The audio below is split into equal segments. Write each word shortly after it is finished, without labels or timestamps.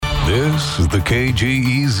This is the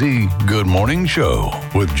KGEZ Good Morning Show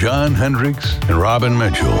with John Hendricks and Robin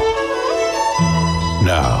Mitchell.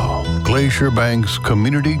 Now, Glacier Bank's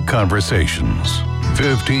Community Conversations.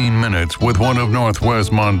 15 minutes with one of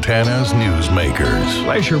Northwest Montana's newsmakers.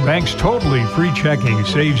 Glacier Bank's totally free checking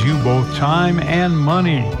saves you both time and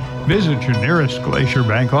money. Visit your nearest Glacier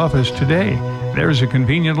Bank office today. There's a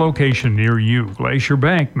convenient location near you. Glacier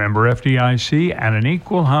Bank, member FDIC, and an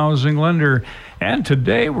equal housing lender. And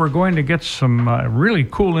today we're going to get some really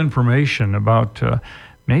cool information about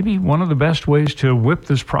maybe one of the best ways to whip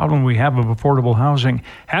this problem we have of affordable housing.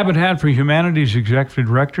 Habitat for Humanity's Executive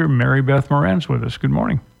Director, Mary Beth Morand, is with us. Good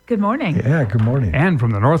morning. Good morning. Yeah, good morning. And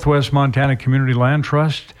from the Northwest Montana Community Land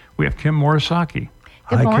Trust, we have Kim Morisake.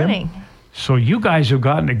 Good morning. Kim. So you guys have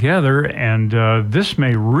gotten together, and this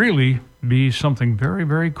may really be something very,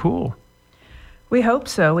 very cool. We hope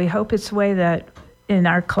so. We hope it's a way that in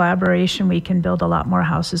our collaboration we can build a lot more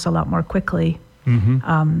houses a lot more quickly,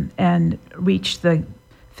 and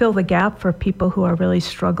fill the gap for people who are really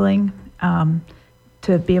struggling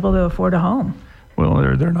to be able to afford a home.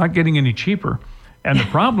 Well, they're not getting any cheaper. And the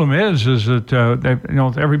problem is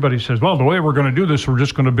that everybody says, well, the way we're going to do this, we're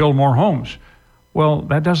just going to build more homes. Well,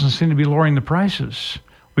 that doesn't seem to be lowering the prices.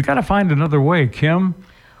 We got to find another way, Kim.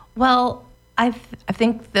 Well, I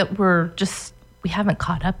think that we haven't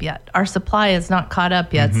caught up yet. Our supply is not caught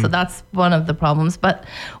up yet, so that's one of the problems. But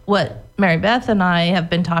what Mary Beth and I have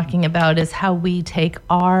been talking about is how we take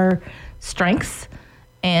our strengths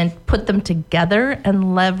and put them together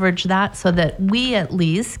and leverage that so that we at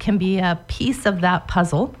least can be a piece of that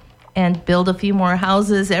puzzle and build a few more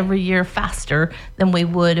houses every year faster than we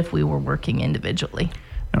would if we were working individually.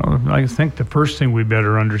 I think the first thing we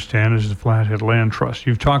better understand is the Flathead Land Trust.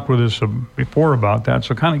 You've talked with us before about that,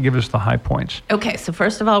 so kind of give us the high points. Okay, so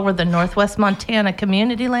first of all, we're the Northwest Montana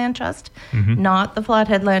Community Land Trust, not the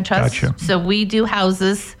Flathead Land Trust. Gotcha. So we do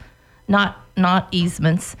houses, not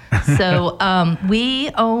easements. So we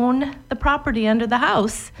own the property under the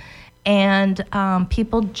house, and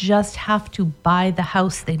people just have to buy the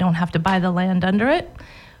house. They don't have to buy the land under it.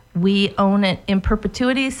 We own it in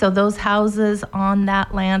perpetuity, so those houses on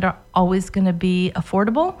that land are always going to be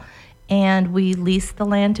affordable, and we lease the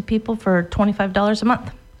land to people for $25 a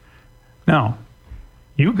month. Now,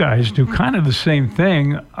 you guys do kind of the same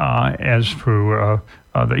thing as for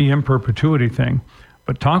the in perpetuity thing,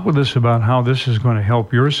 but talk with us about how this is going to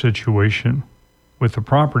help your situation with the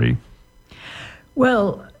property.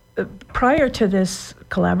 Well, prior to this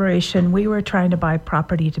collaboration, we were trying to buy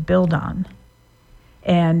property to build on.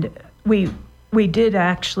 And we did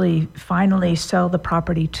actually finally sell the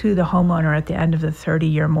property to the homeowner at the end of the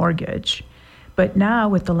 30-year mortgage. But now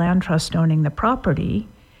with the land trust owning the property,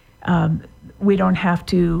 we don't have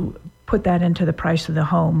to put that into the price of the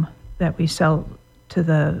home that we sell to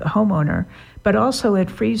the homeowner. But also it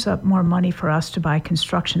frees up more money for us to buy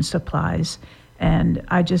construction supplies. And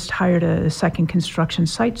I just hired a second construction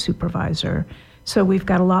site supervisor. So we've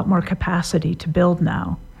got a lot more capacity to build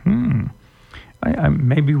now.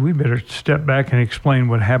 Maybe we better step back and explain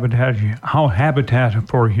how Habitat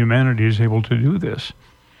for Humanity is able to do this.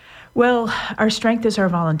 Well, our strength is our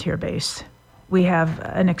volunteer base. We have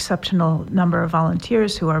an exceptional number of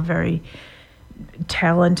volunteers who are very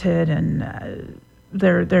talented, and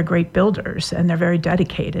they're great builders, and they're very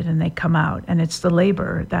dedicated, and they come out. And it's the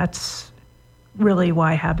labor that's really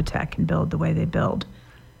why Habitat can build the way they build.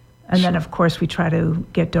 And then, of course, we try to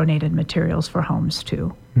get donated materials for homes,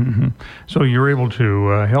 too. So you're able to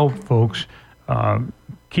help folks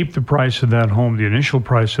keep the price of that home, the initial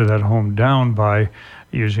price of that home, down by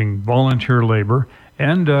using volunteer labor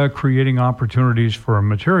and creating opportunities for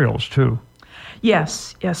materials, too.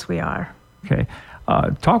 Yes, we are. Okay.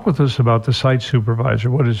 Talk with us about the site supervisor.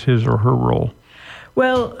 What is his or her role?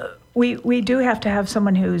 Well, we do have to have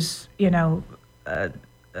someone who's, a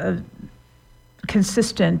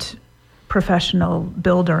consistent professional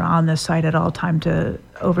builder on the site at all time to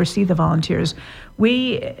oversee the volunteers.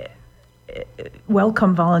 We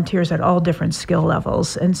welcome volunteers at all different skill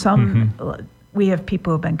levels, and some we have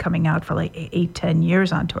people who've been coming out for like 8-10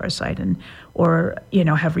 years onto our site, or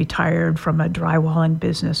have retired from a drywalling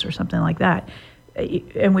business or something like that.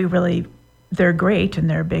 And they're great and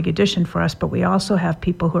they're a big addition for us, but we also have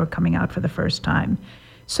people who are coming out for the first time.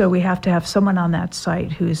 So we have to have someone on that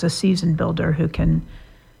site who is a seasoned builder who can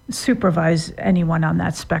supervise anyone on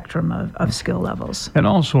that spectrum of skill levels. And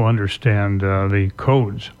also understand the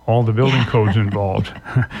codes, all the building codes involved,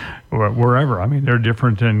 wherever. I mean, they're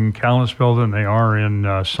different in Kalispell than they are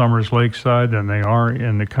in Summers Lakeside, than they are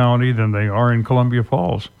in the county, than they are in Columbia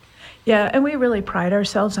Falls. Yeah, and we really pride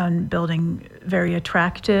ourselves on building very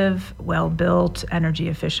attractive, well-built,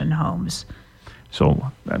 energy-efficient homes.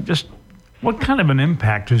 So what kind of an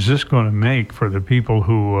impact is this going to make for the people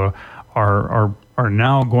who are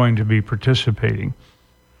now going to be participating?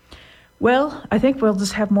 Well, I think we'll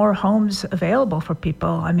just have more homes available for people.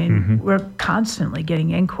 I mean, we're constantly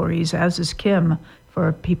getting inquiries, as is Kim,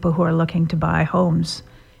 for people who are looking to buy homes,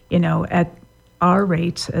 at our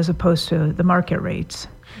rates as opposed to the market rates.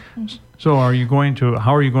 So how are you going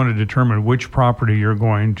to determine which property you're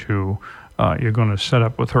going to set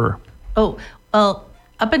up with her? Oh, well,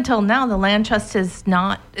 up until now, the land trust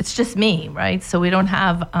it's just me, right? So we don't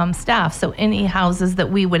have staff. So any houses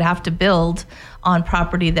that we would have to build on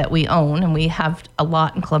property that we own, and we have a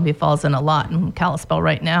lot in Columbia Falls and a lot in Kalispell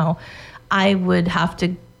right now, I would have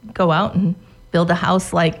to go out and build a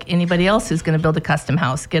house like anybody else who's going to build a custom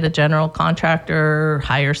house, get a general contractor,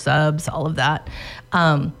 hire subs, all of that.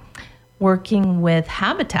 Working with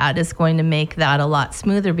Habitat is going to make that a lot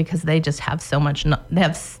smoother because they just have they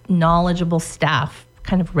have knowledgeable staff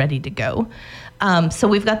kind of ready to go. So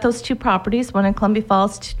we've got those two properties, one in Columbia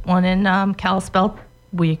Falls, one in Kalispell,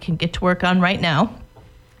 we can get to work on right now.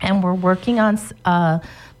 And we're working on a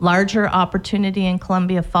larger opportunity in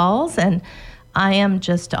Columbia Falls. And I am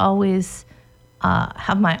just always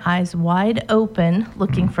have my eyes wide open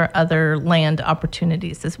looking for other land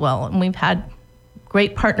opportunities as well. And we've had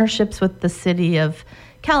great partnerships with the city of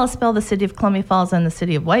Kalispell, the city of Columbia Falls, and the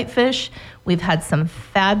city of Whitefish. We've had some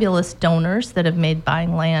fabulous donors that have made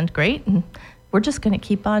buying land great, and we're just going to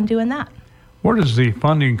keep on doing that. Where does the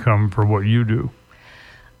funding come for what you do?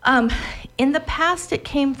 In the past, it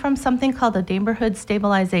came from something called the Neighborhood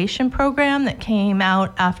Stabilization Program that came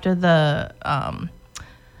out after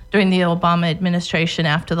during the Obama administration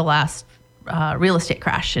after the last real estate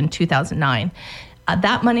crash in 2009.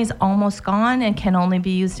 That money's almost gone and can only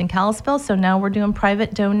be used in Kalispell. So now we're doing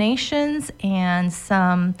private donations and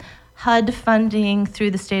some HUD funding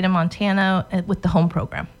through the state of Montana with the home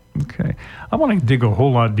program. Okay. I want to dig a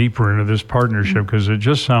whole lot deeper into this partnership because it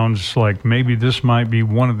just sounds like maybe this might be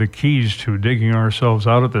one of the keys to digging ourselves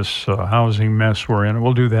out of this housing mess we're in.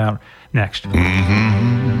 We'll do that next.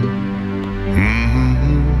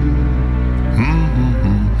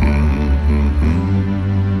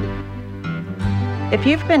 If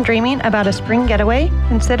you've been dreaming about a spring getaway,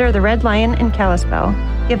 consider the Red Lion in Kalispell.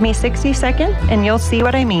 Give me 60 seconds and you'll see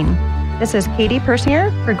what I mean. This is Katie Persinger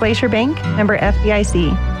for Glacier Bank, member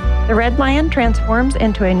FDIC. The Red Lion transforms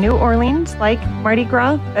into a New Orleans-like Mardi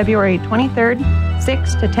Gras, February 23rd,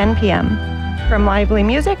 6 to 10 p.m. From lively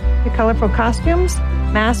music to colorful costumes,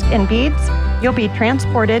 masks, and beads, you'll be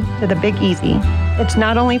transported to the Big Easy. It's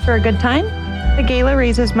not only for a good time, the gala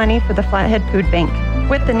raises money for the Flathead Food Bank.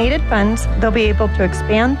 With the needed funds, they'll be able to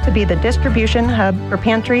expand to be the distribution hub for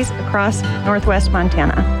pantries across Northwest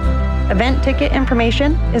Montana. Event ticket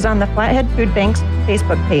information is on the Flathead Food Bank's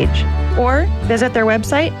Facebook page, or visit their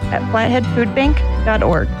website at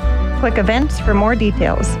flatheadfoodbank.org. Click Events for more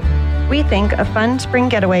details. We think a fun spring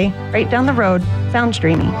getaway right down the road sounds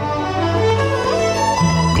dreamy.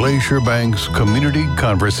 Glacier Bank's Community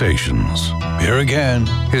Conversations. Here again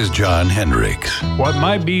is John Hendricks. What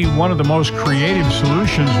might be one of the most creative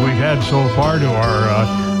solutions we've had so far to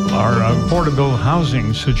our affordable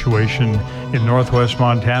housing situation in Northwest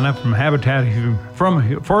Montana from Habitat for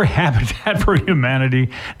Humanity,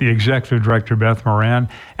 the Executive Director Beth Morand,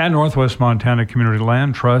 and Northwest Montana Community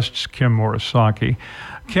Land Trust's Kim Morisake.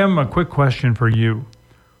 Kim, a quick question for you.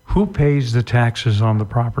 Who pays the taxes on the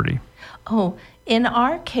property? Oh, in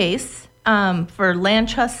our case, for land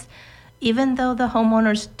trusts, even though the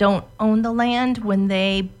homeowners don't own the land, when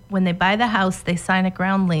they buy the house, they sign a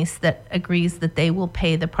ground lease that agrees that they will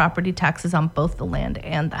pay the property taxes on both the land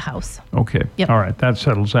and the house. Okay. Yep. All right. That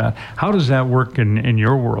settles that. How does that work in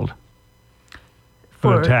your world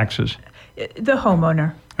for the taxes? The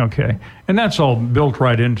homeowner. Okay. And that's all built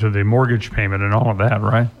right into the mortgage payment and all of that,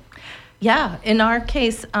 right? Yeah. In our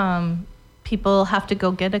case, people have to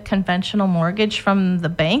go get a conventional mortgage from the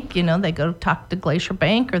bank. You know, they go talk to Glacier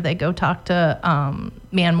Bank or they go talk to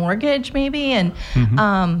Man Mortgage maybe, and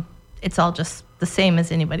it's all just the same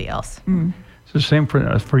as anybody else. It's the same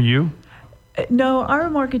for you? No, our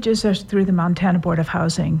mortgages are through the Montana Board of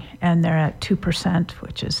Housing, and they're at 2%,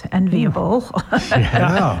 which is enviable.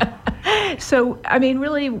 Yeah. So, I mean,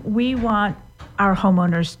 really, we want our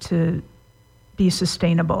homeowners to be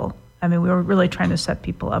sustainable. I mean, we were really trying to set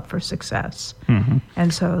people up for success.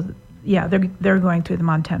 And so, yeah, they're going through the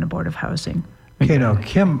Montana Board of Housing. Okay, now,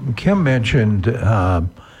 Kim mentioned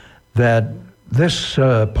that this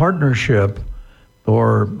partnership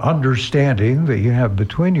or understanding that you have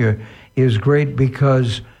between you is great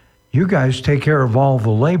because you guys take care of all the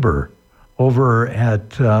labor over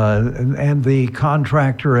at and the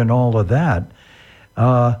contractor and all of that.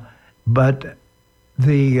 But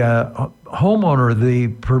the homeowner, the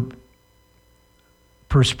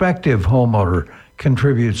prospective homeowner,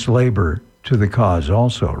 contributes labor to the cause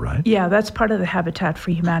also, right? Yeah, that's part of the Habitat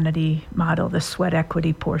for Humanity model, the sweat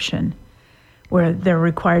equity portion, where they're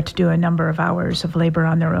required to do a number of hours of labor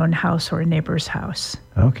on their own house or a neighbor's house.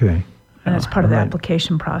 Okay. And that's part of the Right.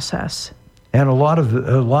 application process. And a lot of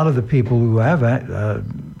the people who have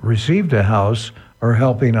received a house are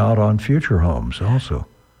helping out on future homes also.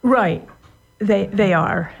 Right. They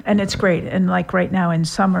are, and it's great. And like right now in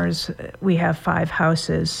Summers, we have 5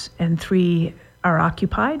 houses and 3 are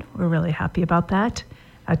occupied. We're really happy about that.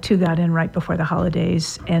 2 got in right before the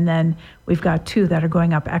holidays, and then we've got 2 that are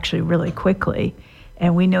going up actually really quickly.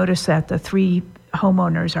 And we notice that the 3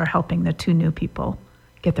 homeowners are helping the 2 new people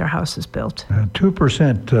get their houses built.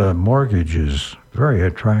 2% mortgage is very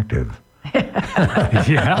attractive.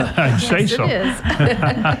 Yeah, I'd say so. It is.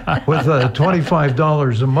 With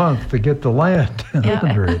 $25 a month to get the land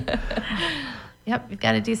under it. Yep, you've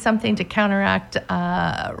got to do something to counteract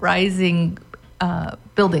rising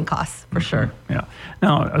building costs, for sure. Yeah.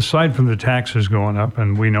 Now, aside from the taxes going up,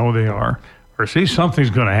 and we know they are, or see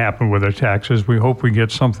something's going to happen with the taxes. We hope we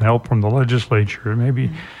get some help from the legislature,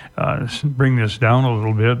 maybe bring this down a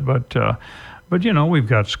little bit. But you know, we've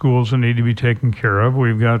got schools that need to be taken care of.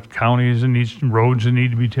 We've got counties and roads that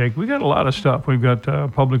need to be taken. We've got a lot of stuff. We've got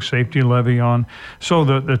public safety levy on. So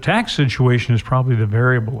the tax situation is probably the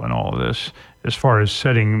variable in all of this as far as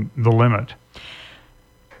setting the limit.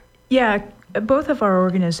 Yeah, both of our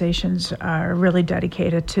organizations are really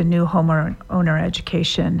dedicated to new homeowner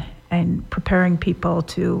education and preparing people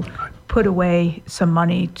to put away some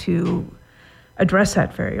money to address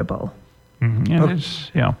that variable. Mm-hmm. And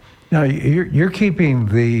it's, yeah. Now, you're keeping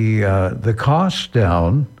the costs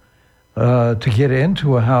down to get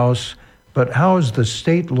into a house, but how is the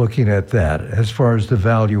state looking at that as far as the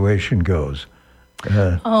valuation goes?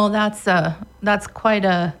 That's quite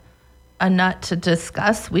a nut to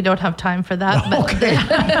discuss. We don't have time for that.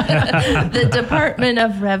 But the Department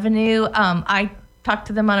of Revenue, I talk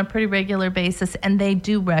to them on a pretty regular basis, and they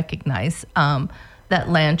do recognize that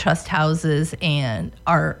land trust houses and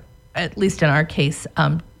are, at least in our case,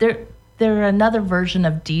 they're another version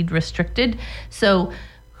of deed restricted. So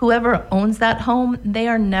whoever owns that home, they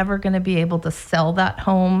are never going to be able to sell that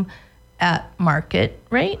home at market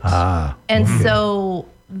rate. And so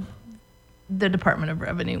the Department of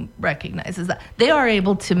Revenue recognizes that. They are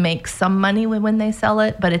able to make some money when they sell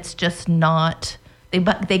it, but it's just not,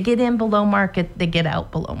 they get in below market, they get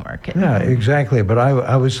out below market. Yeah, exactly. But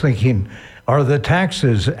I was thinking, are the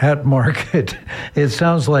taxes at market? It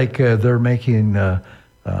sounds like they're making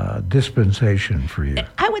dispensation for you.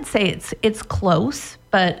 I would say it's close,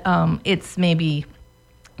 but it's maybe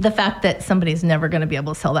the fact that somebody's never going to be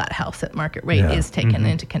able to sell that house at market rate is taken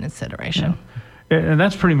into consideration. Yeah. And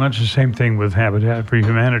that's pretty much the same thing with Habitat for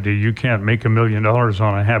Humanity. You can't make $1 million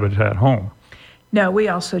on a Habitat home. No, we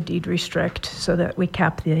also deed restrict so that we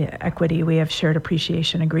cap the equity. We have shared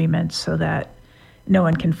appreciation agreements so that no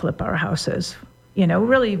one can flip our houses. You know,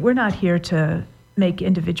 really, we're not here to make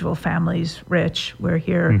individual families rich. We're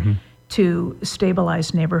here to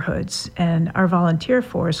stabilize neighborhoods. And our volunteer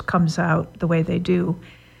force comes out the way they do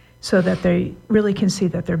so that they really can see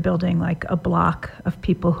that they're building like a block of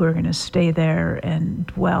people who are going to stay there and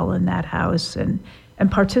dwell in that house and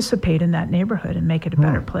participate in that neighborhood and make it a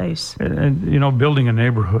better place. And you know, building a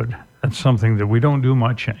neighborhood, that's something that we don't do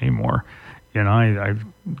much anymore. You know, I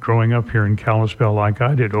growing up here in Kalispell like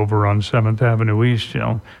I did over on 7th Avenue East, you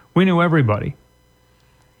know, we knew everybody.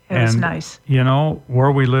 It was nice. You know,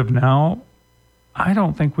 where we live now, I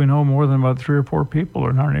don't think we know more than about 3 or 4 people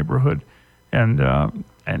in our neighborhood. And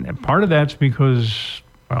part of that's because,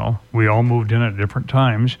 well, we all moved in at different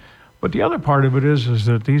times. But the other part of it is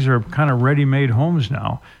that these are kind of ready-made homes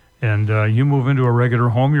now. And you move into a regular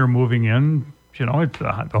home, you're moving in, you know,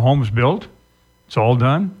 the home's built, it's all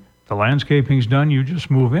done, the landscaping's done, you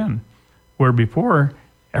just move in. Where before,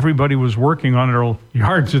 everybody was working on their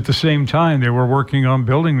yards at the same time. They were working on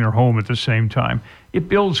building their home at the same time. It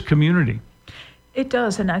builds community. It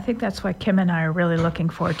does, and I think that's why Kim and I are really looking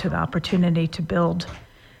forward to the opportunity to build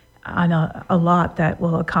on a lot that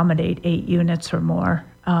will accommodate 8 units or more,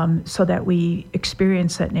 so that we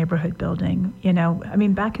experience that neighborhood building. You know, I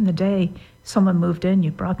mean, back in the day, someone moved in,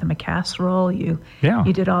 you brought them a casserole, you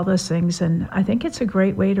did all those things, and I think it's a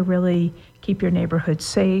great way to really keep your neighborhood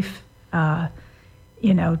safe.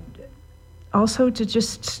 You know, also to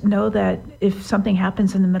just know that if something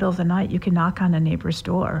happens in the middle of the night, you can knock on a neighbor's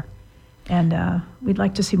door And we'd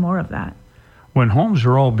like to see more of that. When homes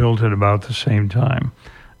are all built at about the same time,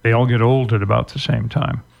 they all get old at about the same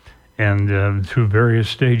time. And through various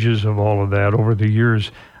stages of all of that over the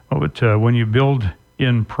years, but when you build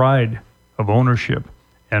in pride of ownership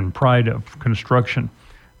and pride of construction,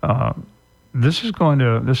 this is going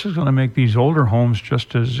to make these older homes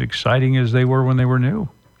just as exciting as they were when they were new.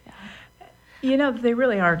 You know, they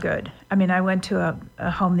really are good. I mean, I went to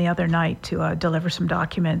a home the other night to deliver some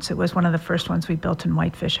documents. It was one of the first ones we built in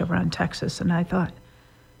Whitefish over in Texas. And I thought,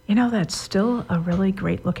 you know, that's still a really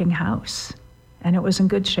great looking house. And it was in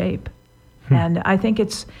good shape. And I think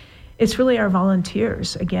it's really our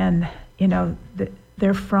volunteers. Again, you know,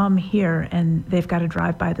 they're from here and they've got to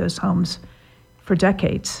drive by those homes for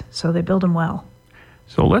decades. So they build them well.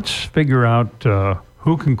 So let's figure out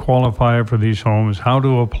who can qualify for these homes, how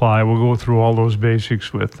to apply. We'll go through all those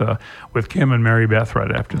basics with Kim and Mary Beth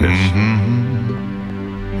right after this.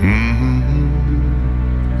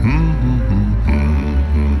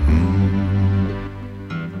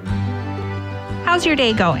 How's your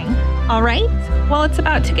day going? All right? Well, it's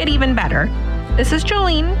about to get even better. This is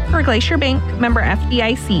Jolene for Glacier Bank, member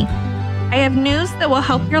FDIC. I have news that will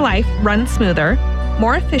help your life run smoother,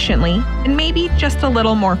 more efficiently, and maybe just a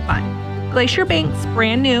little more fun. Glacier Bank's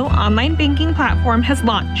brand new online banking platform has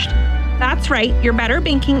launched. That's right, your better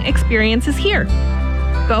banking experience is here.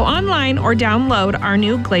 Go online or download our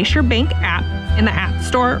new Glacier Bank app in the App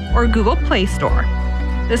Store or Google Play Store.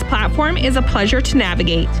 This platform is a pleasure to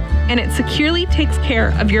navigate, and it securely takes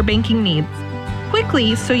care of your banking needs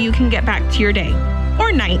quickly so you can get back to your day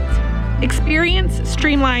or night. Experience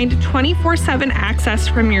streamlined 24/7 access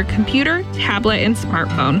from your computer, tablet, and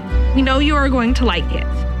smartphone. We know you are going to like it.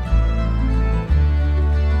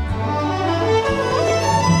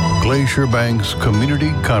 Glacier Bank's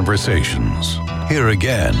Community Conversations. Here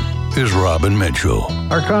again is Robin Mitchell.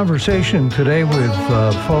 Our conversation today with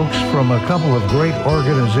folks from a couple of great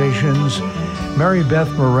organizations. Mary Beth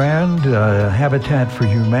Morand, Habitat for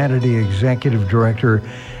Humanity Executive Director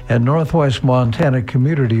at Northwest Montana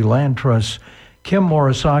Community Land Trust. Kim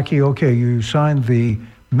Morisake, okay, you signed the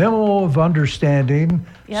Memo of Understanding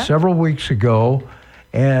several weeks ago,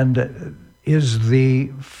 and is the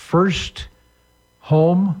first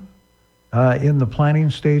home in the planning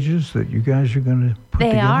stages that you guys are going to put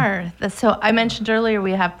together? They are. So I mentioned earlier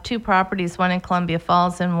we have two properties, one in Columbia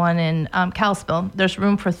Falls and one in Kalispell. There's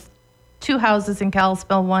room for two houses in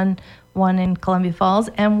Kalispell, one in Columbia Falls,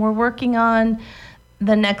 and we're working on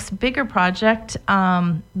the next bigger project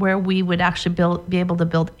where we would actually be able to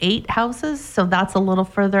build 8 houses. So that's a little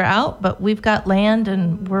further out, but we've got land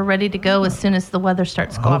and we're ready to go as soon as the weather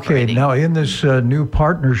starts cooperating. Okay, now in this new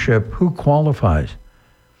partnership, who qualifies?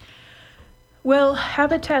 Well,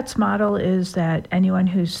 Habitat's model is that anyone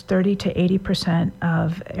who's 30 to 80%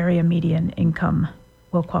 of area median income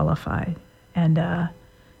will qualify. And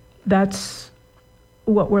that's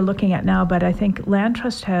what we're looking at now. But I think Land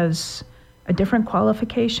Trust has a different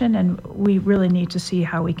qualification, and we really need to see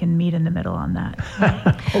how we can meet in the middle on that.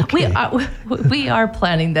 Okay. We are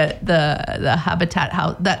planning that the Habitat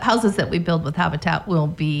house, that houses that we build with Habitat will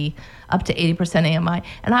be up to 80% AMI.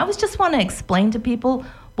 And I just want to explain to people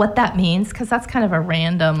what that means, because that's kind of a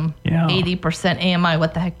random 80% AMI.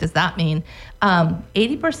 What the heck does that mean?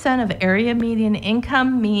 80% of area median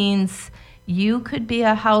income means you could be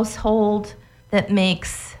a household that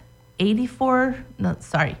makes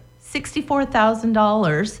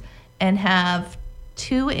 $64,000 and have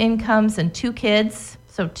 2 incomes and 2 kids,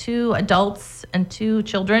 so 2 adults and 2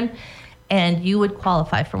 children, and you would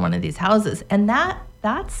qualify for one of these houses. And that's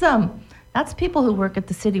people who work at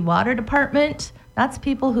the city water department. That's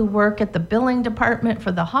people who work at the billing department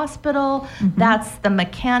for the hospital. Mm-hmm. That's the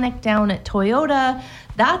mechanic down at Toyota.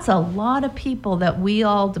 That's a lot of people that we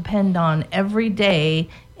all depend on every day,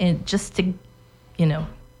 and just to,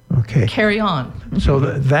 carry on. So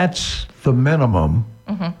that's the minimum.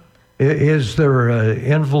 Mm-hmm. Is there an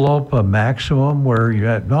envelope, a maximum where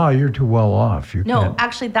you're too well off? No,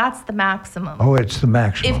 actually, that's the maximum. Oh, it's the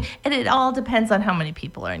maximum. And it all depends on how many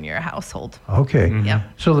people are in your household. Okay. Mm-hmm. Yeah.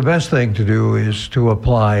 So the best thing to do is to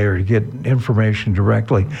apply or to get information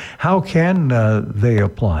directly. How can they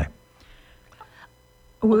apply?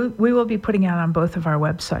 We will be putting out on both of our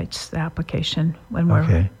websites the application when we're...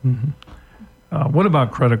 Okay. Mm-hmm. What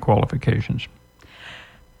about credit qualifications?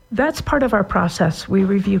 That's part of our process. We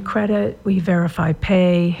review credit, we verify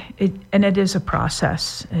pay, and it is a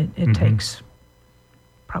process. It takes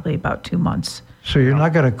probably about 2 months. So you're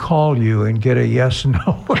not going to call you and get a yes,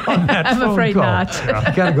 no on that I'm phone afraid call. not.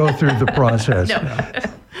 You got to go through the process. No.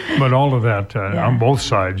 But all of that, on both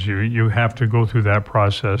sides, you have to go through that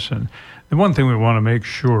process. And The one thing we want to make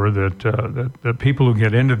sure that the people who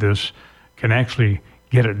get into this can actually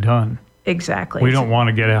get it done. Exactly. We don't want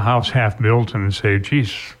to get a house half built and say,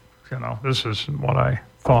 geez, this isn't what I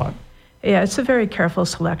thought. Yeah, it's a very careful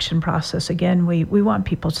selection process. Again, we want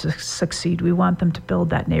people to succeed. We want them to build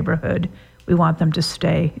that neighborhood. We want them to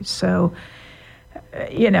stay. So,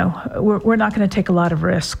 we're not going to take a lot of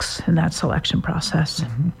risks in that selection process.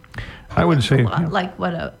 Mm-hmm. I would say, like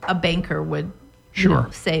what a banker would sure.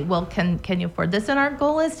 Say, well, can you afford this? And our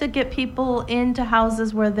goal is to get people into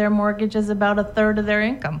houses where their mortgage is about a third of their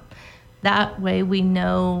income. That way we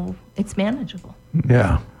know it's manageable.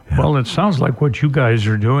 Yeah. Well, it sounds like what you guys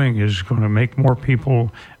are doing is going to make more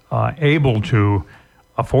people able to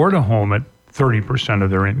afford a home at 30% of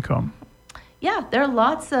their income. Yeah, there are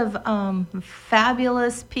lots of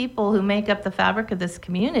fabulous people who make up the fabric of this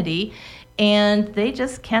community, and they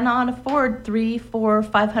just cannot afford $300,000,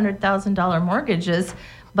 $400,000, $500,000 mortgages,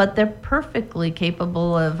 but they're perfectly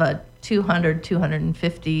capable of a $200,000,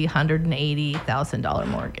 $250,000, $180,000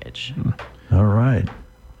 mortgage. All right.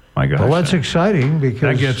 My gosh. Well, that's exciting because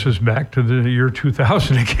that gets us back to the year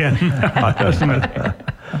 2000 again, doesn't it?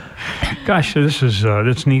 Gosh,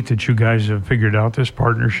 it's neat that you guys have figured out this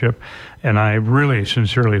partnership, and I really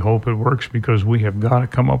sincerely hope it works because we have got to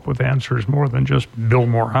come up with answers more than just build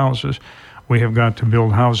more houses. We have got to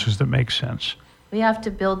build houses that make sense. We have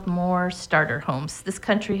to build more starter homes. This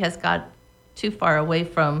country has got too far away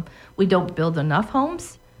from, we don't build enough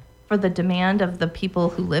homes for the demand of the people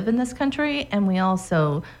who live in this country, and we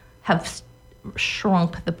also have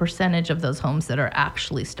shrunk the percentage of those homes that are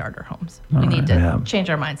actually starter homes. We need to change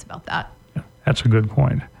our minds about that. Yeah, that's a good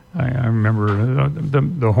point. I remember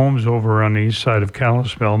the homes over on the east side of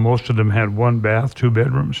Kalispell, most of them had 1 bath, 2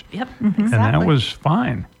 bedrooms. Yep, exactly. And that was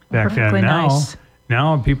fine back then. Nice.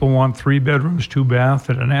 Now people want 3 bedrooms, 2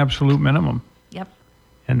 bath at an absolute minimum. Yep.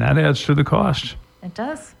 And that adds to the cost. It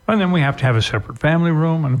does. And then we have to have a separate family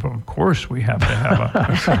room, and of course we have to have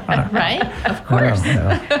a... Right? Of course.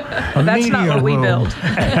 That's not what we build.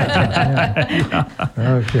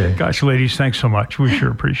 Okay. Gosh, ladies, thanks so much. We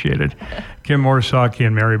sure appreciate it. Kim Morisake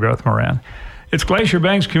and Mary Beth Morand. It's Glacier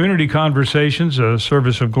Bank's Community Conversations, a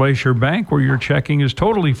service of Glacier Bank where your checking is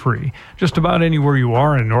totally free. Just about anywhere you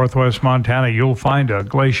are in Northwest Montana, you'll find a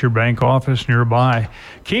Glacier Bank office nearby.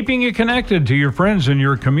 Keeping you connected to your friends in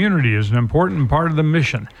your community is an important part of the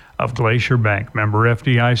mission of Glacier Bank, member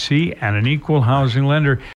FDIC, and an equal housing lender.